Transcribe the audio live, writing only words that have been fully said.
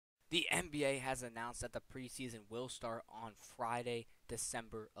The NBA has announced that the preseason will start on Friday,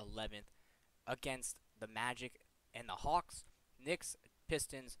 December 11th against the Magic and the Hawks, Knicks,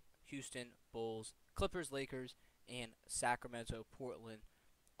 Pistons, Houston, Bulls, Clippers, Lakers, and Sacramento, Portland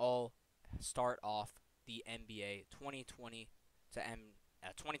all start off the NBA 2020 to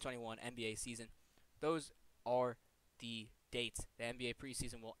 2021 NBA season. Those are the dates. The NBA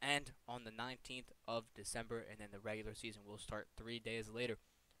preseason will end on the 19th of December, and then the regular season will start 3 days later.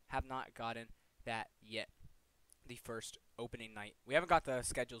 Have not gotten that yet. The first opening night. We haven't got the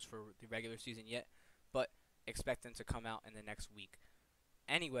schedules for the regular season yet, but expect them to come out in the next week.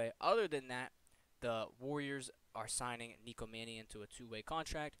 Anyway, other than that, the Warriors are signing Nico Mannion to a two-way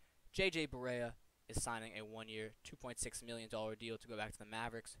contract. JJ Barea is signing a 1-year, $2.6 million deal to go back to the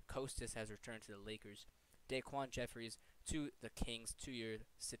Mavericks. Kostas has returned to the Lakers. Daquan Jeffries to the Kings, 2-year,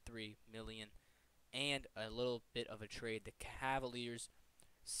 $3 million. And a little bit of a trade. The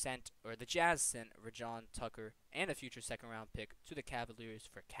Jazz sent Rajon Tucker and a future second-round pick to the Cavaliers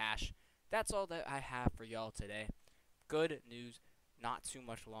for cash. That's all that I have for y'all today. Good news, not too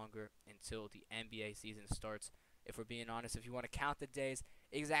much longer until the NBA season starts. If we're being honest, if you want to count the days,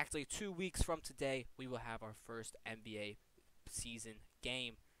 exactly 2 weeks from today, we will have our first NBA season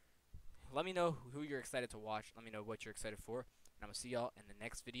game. Let me know who you're excited to watch. Let me know what you're excited for. And I'm going to see y'all in the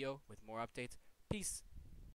next video with more updates. Peace.